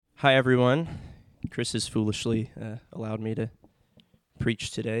Hi, everyone. Chris has foolishly allowed me to preach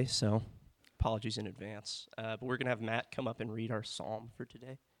today, so apologies in advance. But we're going to have Matt come up and read our psalm for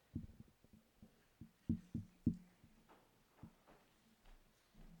today.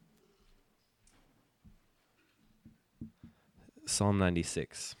 Psalm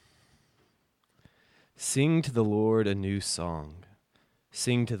 96. Sing to the Lord a new song.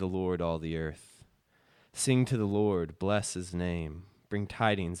 Sing to the Lord, all the earth. Sing to the Lord, bless his name. Bring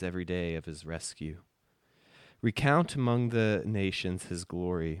tidings every day of his rescue. Recount among the nations his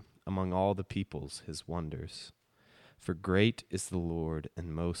glory, among all the peoples his wonders. For great is the Lord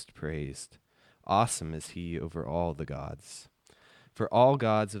and most praised. Awesome is he over all the gods. For all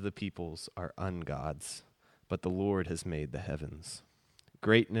gods of the peoples are ungods, but the Lord has made the heavens.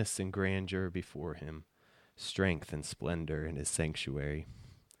 Greatness and grandeur before him, strength and splendor in his sanctuary.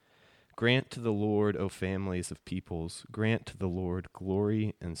 Grant to the Lord, O families of peoples, grant to the Lord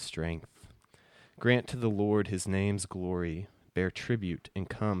glory and strength. Grant to the Lord his name's glory, bear tribute and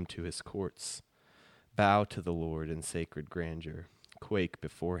come to his courts. Bow to the Lord in sacred grandeur, quake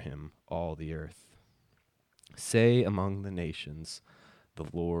before him all the earth. Say among the nations, the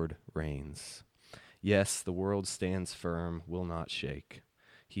Lord reigns. Yes, the world stands firm, will not shake.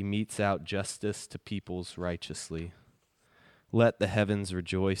 He metes out justice to peoples righteously. Let the heavens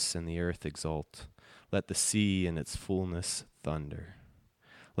rejoice and the earth exult. Let the sea and its fullness thunder.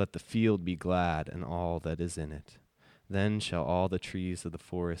 Let the field be glad and all that is in it. Then shall all the trees of the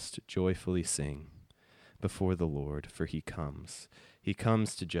forest joyfully sing before the Lord, for he comes. He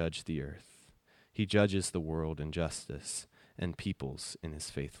comes to judge the earth. He judges the world in justice and peoples in his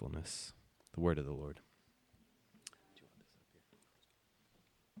faithfulness. The word of the Lord.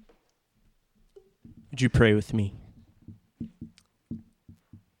 Would you pray with me?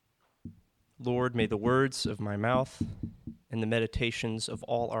 Lord, may the words of my mouth and the meditations of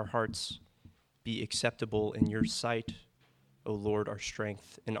all our hearts be acceptable in your sight, O Lord, our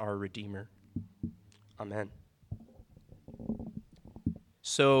strength and our Redeemer. Amen.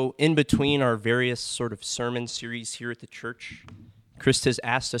 So, in between our various sort of sermon series here at the church, Chris has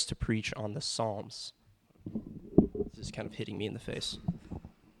asked us to preach on the Psalms. This is kind of hitting me in the face.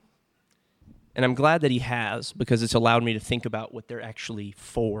 And I'm glad that he has, because it's allowed me to think about what they're actually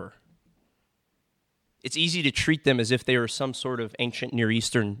for. It's easy to treat them as if they are some sort of ancient Near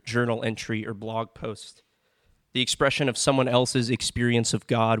Eastern journal entry or blog post, the expression of someone else's experience of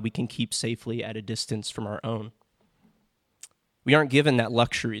God we can keep safely at a distance from our own. We aren't given that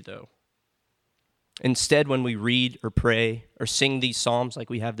luxury, though. Instead, when we read or pray or sing these psalms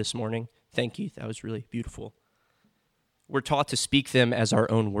like we have this morning, thank you, that was really beautiful, we're taught to speak them as our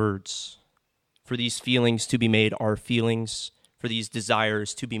own words, for these feelings to be made our feelings, for these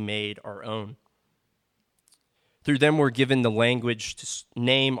desires to be made our own. Through them, we're given the language to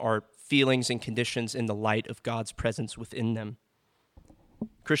name our feelings and conditions in the light of God's presence within them.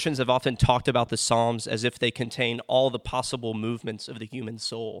 Christians have often talked about the Psalms as if they contain all the possible movements of the human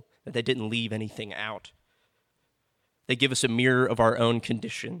soul, that they didn't leave anything out. They give us a mirror of our own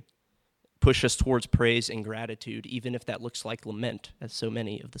condition, push us towards praise and gratitude, even if that looks like lament, as so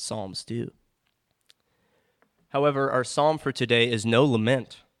many of the Psalms do. However, our psalm for today is no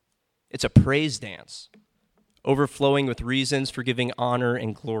lament. It's a praise dance, overflowing with reasons for giving honor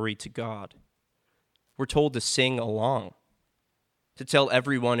and glory to God. We're told to sing along, to tell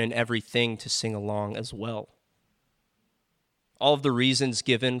everyone and everything to sing along as well. All of the reasons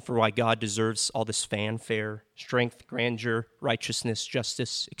given for why God deserves all this fanfare, strength, grandeur, righteousness,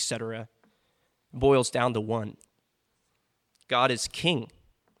 justice, etc., boils down to one. God is king,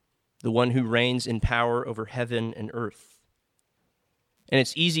 the one who reigns in power over heaven and earth. And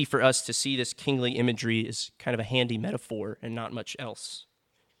it's easy for us to see this kingly imagery as kind of a handy metaphor and not much else.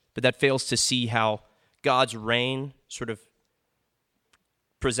 But that fails to see how God's reign sort of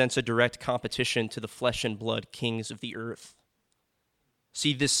presents a direct competition to the flesh and blood kings of the earth.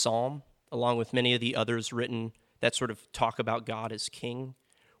 See, this psalm, along with many of the others written that sort of talk about God as king,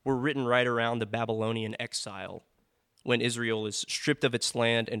 were written right around the Babylonian exile, when Israel is stripped of its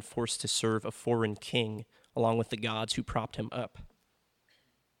land and forced to serve a foreign king along with the gods who propped him up.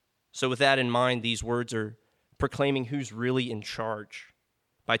 So with that in mind, these words are proclaiming who's really in charge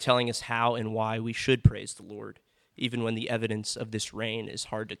by telling us how and why we should praise the Lord, even when the evidence of this reign is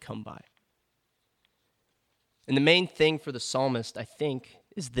hard to come by. And the main thing for the psalmist, I think,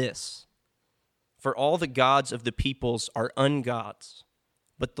 is this. For all the gods of the peoples are ungods,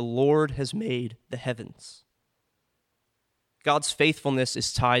 but the Lord has made the heavens. God's faithfulness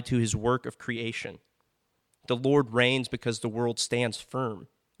is tied to his work of creation. The Lord reigns because the world stands firm.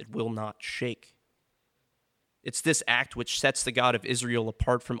 It will not shake. It's this act which sets the God of Israel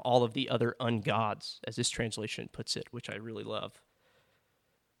apart from all of the other ungods, as this translation puts it, which I really love.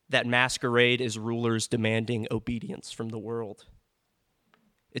 That masquerade as rulers demanding obedience from the world.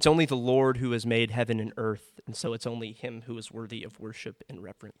 It's only the Lord who has made heaven and earth, and so it's only him who is worthy of worship and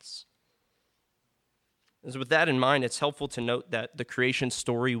reverence. And so with that in mind, it's helpful to note that the creation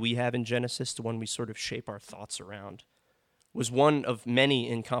story we have in Genesis, the one we sort of shape our thoughts around, was one of many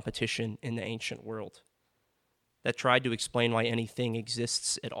in competition in the ancient world that tried to explain why anything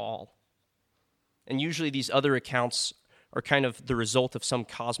exists at all. And usually these other accounts are kind of the result of some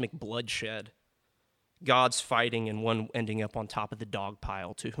cosmic bloodshed, gods fighting and one ending up on top of the dog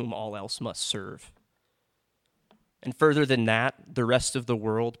pile to whom all else must serve. And further than that, the rest of the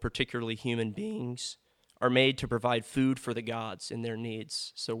world, particularly human beings, are made to provide food for the gods in their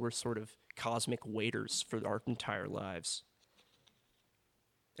needs. So we're sort of cosmic waiters for our entire lives.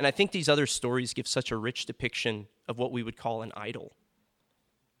 And I think these other stories give such a rich depiction of what we would call an idol.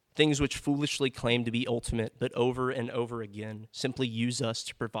 Things which foolishly claim to be ultimate, but over and over again simply use us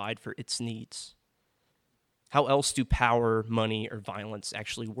to provide for its needs. How else do power, money, or violence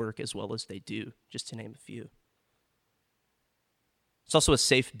actually work as well as they do, just to name a few? It's also a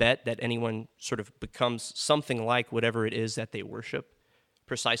safe bet that anyone sort of becomes something like whatever it is that they worship,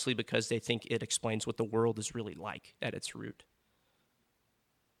 precisely because they think it explains what the world is really like at its root.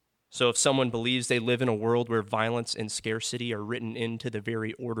 So if someone believes they live in a world where violence and scarcity are written into the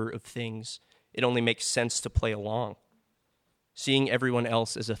very order of things, it only makes sense to play along, seeing everyone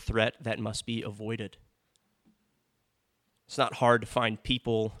else as a threat that must be avoided. It's not hard to find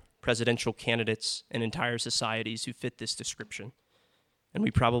people, presidential candidates, and entire societies who fit this description, and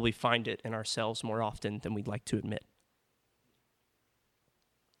we probably find it in ourselves more often than we'd like to admit.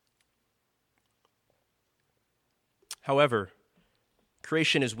 However,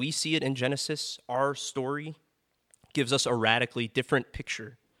 creation as we see it in Genesis, our story, gives us a radically different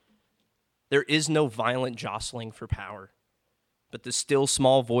picture. There is no violent jostling for power, but the still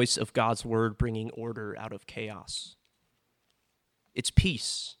small voice of God's word bringing order out of chaos. It's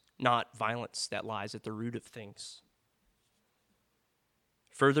peace, not violence, that lies at the root of things.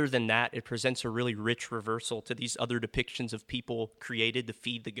 Further than that, it presents a really rich reversal to these other depictions of people created to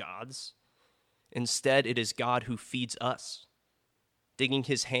feed the gods. Instead, it is God who feeds us, digging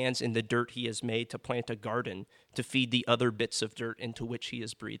his hands in the dirt he has made to plant a garden to feed the other bits of dirt into which he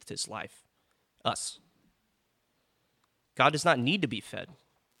has breathed his life, us. God does not need to be fed,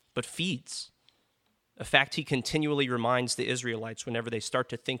 but feeds. A fact he continually reminds the Israelites whenever they start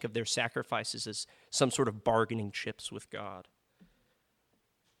to think of their sacrifices as some sort of bargaining chips with God.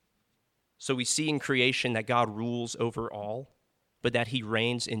 So we see in creation that God rules over all, but that he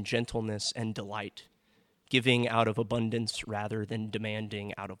reigns in gentleness and delight, giving out of abundance rather than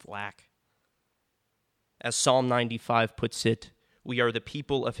demanding out of lack. As Psalm 95 puts it, we are the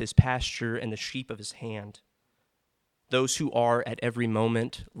people of his pasture and the sheep of his hand, those who are at every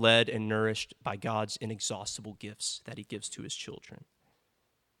moment led and nourished by God's inexhaustible gifts that he gives to his children.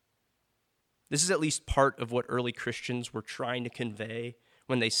 This is at least part of what early Christians were trying to convey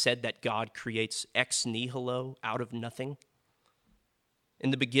when they said that God creates ex nihilo, out of nothing.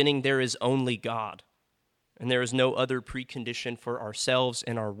 In the beginning, there is only God, and there is no other precondition for ourselves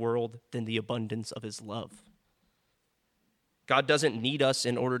and our world than the abundance of his love. God doesn't need us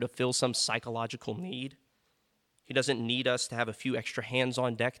in order to fill some psychological need. He doesn't need us to have a few extra hands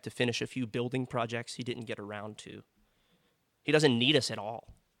on deck to finish a few building projects he didn't get around to. He doesn't need us at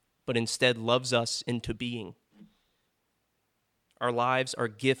all, but instead loves us into being. Our lives are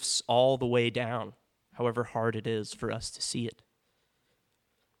gifts all the way down, however hard it is for us to see it.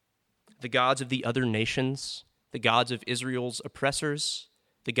 The gods of the other nations, the gods of Israel's oppressors,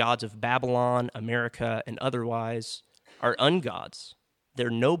 the gods of Babylon, America, and otherwise, are ungods. They're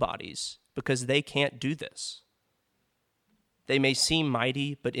nobodies because they can't do this. They may seem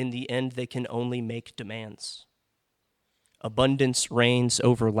mighty, but in the end they can only make demands. Abundance reigns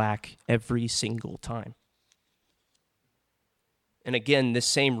over lack every single time. And again, this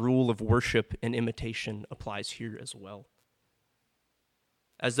same rule of worship and imitation applies here as well.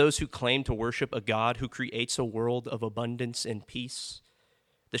 As those who claim to worship a God who creates a world of abundance and peace,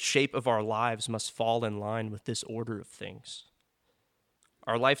 the shape of our lives must fall in line with this order of things.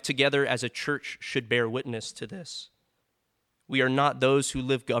 Our life together as a church should bear witness to this. We are not those who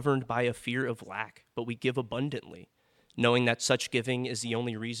live governed by a fear of lack, but we give abundantly, knowing that such giving is the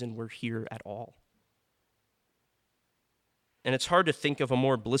only reason we're here at all. And it's hard to think of a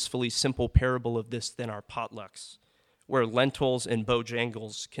more blissfully simple parable of this than our potlucks, where lentils and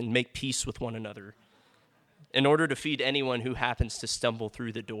bojangles can make peace with one another, in order to feed anyone who happens to stumble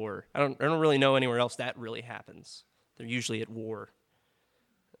through the door. I don't really know anywhere else that really happens. They're usually at war.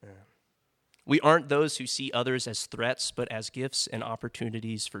 We aren't those who see others as threats, but as gifts and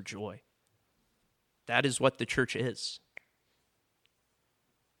opportunities for joy. That is what the church is.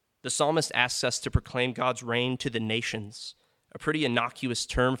 The psalmist asks us to proclaim God's reign to the nations, a pretty innocuous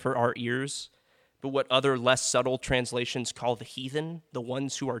term for our ears, but what other less subtle translations call the heathen, the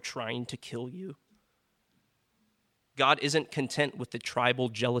ones who are trying to kill you. God isn't content with the tribal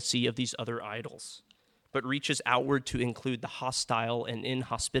jealousy of these other idols, but reaches outward to include the hostile and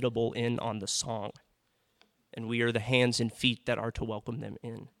inhospitable in on the song. And we are the hands and feet that are to welcome them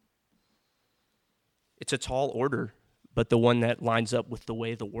in. It's a tall order, but the one that lines up with the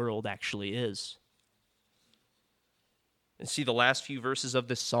way the world actually is. And see the last few verses of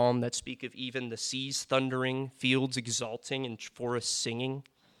this psalm that speak of even the seas thundering, fields exulting, and forests singing.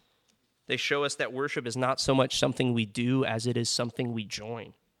 They show us that worship is not so much something we do as it is something we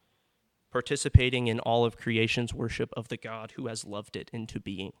join, participating in all of creation's worship of the God who has loved it into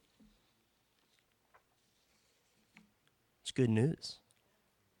being. It's good news.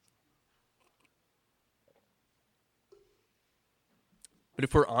 But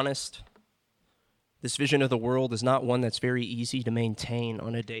if we're honest, this vision of the world is not one that's very easy to maintain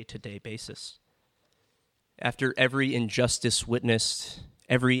on a day-to-day basis. After every injustice witnessed,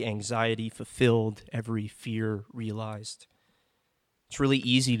 every anxiety fulfilled, every fear realized, it's really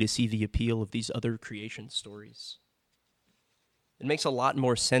easy to see the appeal of these other creation stories. It makes a lot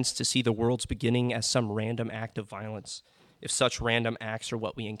more sense to see the world's beginning as some random act of violence, if such random acts are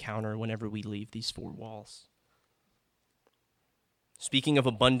what we encounter whenever we leave these four walls. Speaking of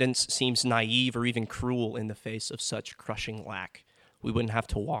abundance seems naive or even cruel in the face of such crushing lack. We wouldn't have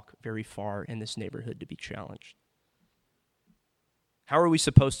to walk very far in this neighborhood to be challenged. How are we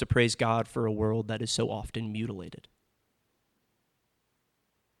supposed to praise God for a world that is so often mutilated?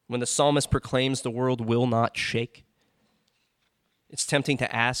 When the psalmist proclaims the world will not shake, it's tempting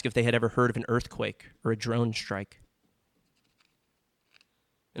to ask if they had ever heard of an earthquake or a drone strike.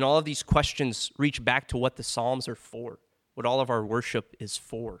 And all of these questions reach back to what the Psalms are for, what all of our worship is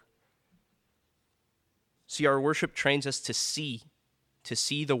for. See, our worship trains us to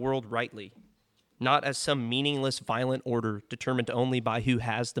see the world rightly, not as some meaningless, violent order determined only by who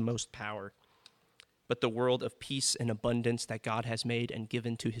has the most power, but the world of peace and abundance that God has made and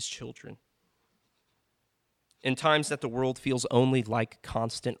given to his children. In times that the world feels only like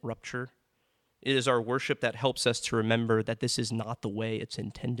constant rupture, it is our worship that helps us to remember that this is not the way it's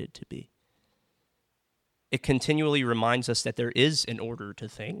intended to be. It continually reminds us that there is an order to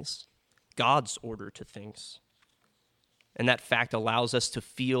things, God's order to things. And that fact allows us to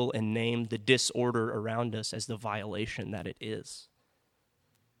feel and name the disorder around us as the violation that it is.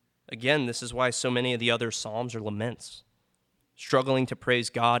 Again, this is why so many of the other psalms are laments, struggling to praise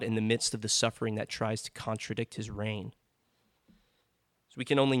God in the midst of the suffering that tries to contradict his reign. So we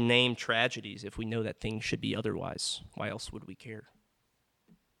can only name tragedies if we know that things should be otherwise. Why else would we care?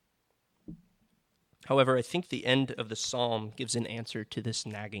 However, I think the end of the psalm gives an answer to this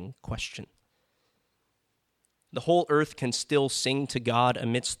nagging question. The whole earth can still sing to God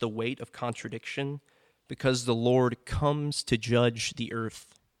amidst the weight of contradiction because the Lord comes to judge the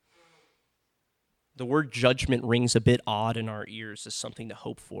earth. The word judgment rings a bit odd in our ears as something to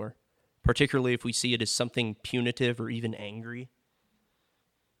hope for, particularly if we see it as something punitive or even angry.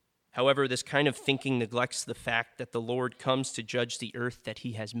 However, this kind of thinking neglects the fact that the Lord comes to judge the earth that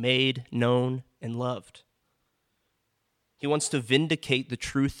he has made, known, and loved. He wants to vindicate the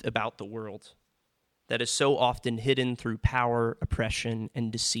truth about the world that is so often hidden through power, oppression,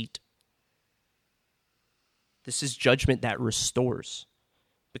 and deceit. This is judgment that restores,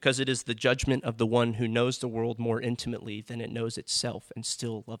 because it is the judgment of the one who knows the world more intimately than it knows itself and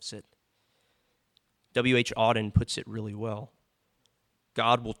still loves it. W.H. Auden puts it really well.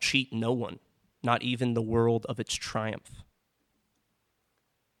 God will cheat no one, not even the world of its triumph.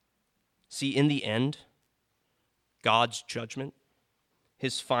 See, in the end, God's judgment,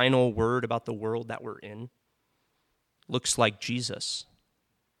 his final word about the world that we're in, looks like Jesus.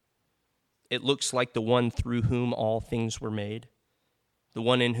 It looks like the one through whom all things were made, the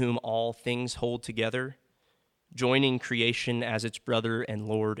one in whom all things hold together, joining creation as its brother and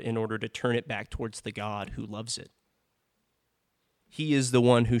Lord in order to turn it back towards the God who loves it. He is the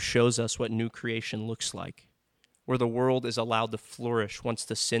one who shows us what new creation looks like, where the world is allowed to flourish once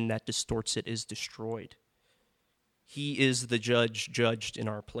the sin that distorts it is destroyed. He is the judge judged in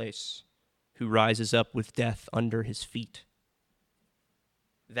our place, who rises up with death under his feet.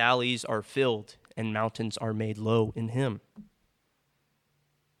 Valleys are filled and mountains are made low in him.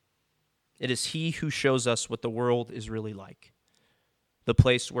 It is he who shows us what the world is really like, the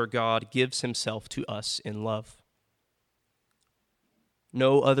place where God gives himself to us in love.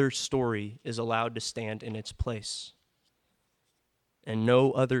 No other story is allowed to stand in its place, and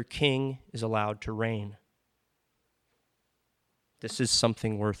no other king is allowed to reign. This is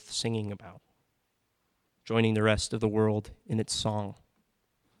something worth singing about, joining the rest of the world in its song.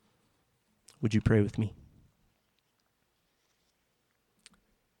 Would you pray with me?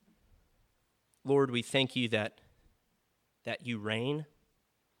 Lord, we thank you that you reign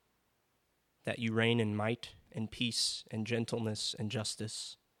in might and peace and gentleness and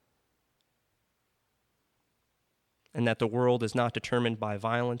justice, and that the world is not determined by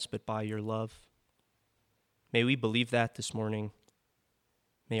violence but by your love. May we believe that this morning.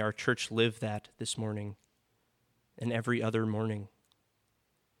 May our church live that this morning and every other morning.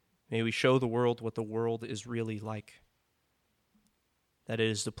 May we show the world what the world is really like, that it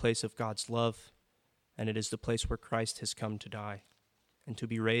is the place of God's love, and it is the place where Christ has come to die and to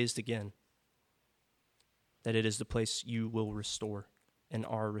be raised again, that it is the place you will restore and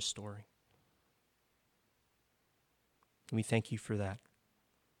are restoring. And we thank you for that.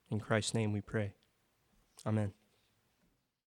 In Christ's name we pray. Amen.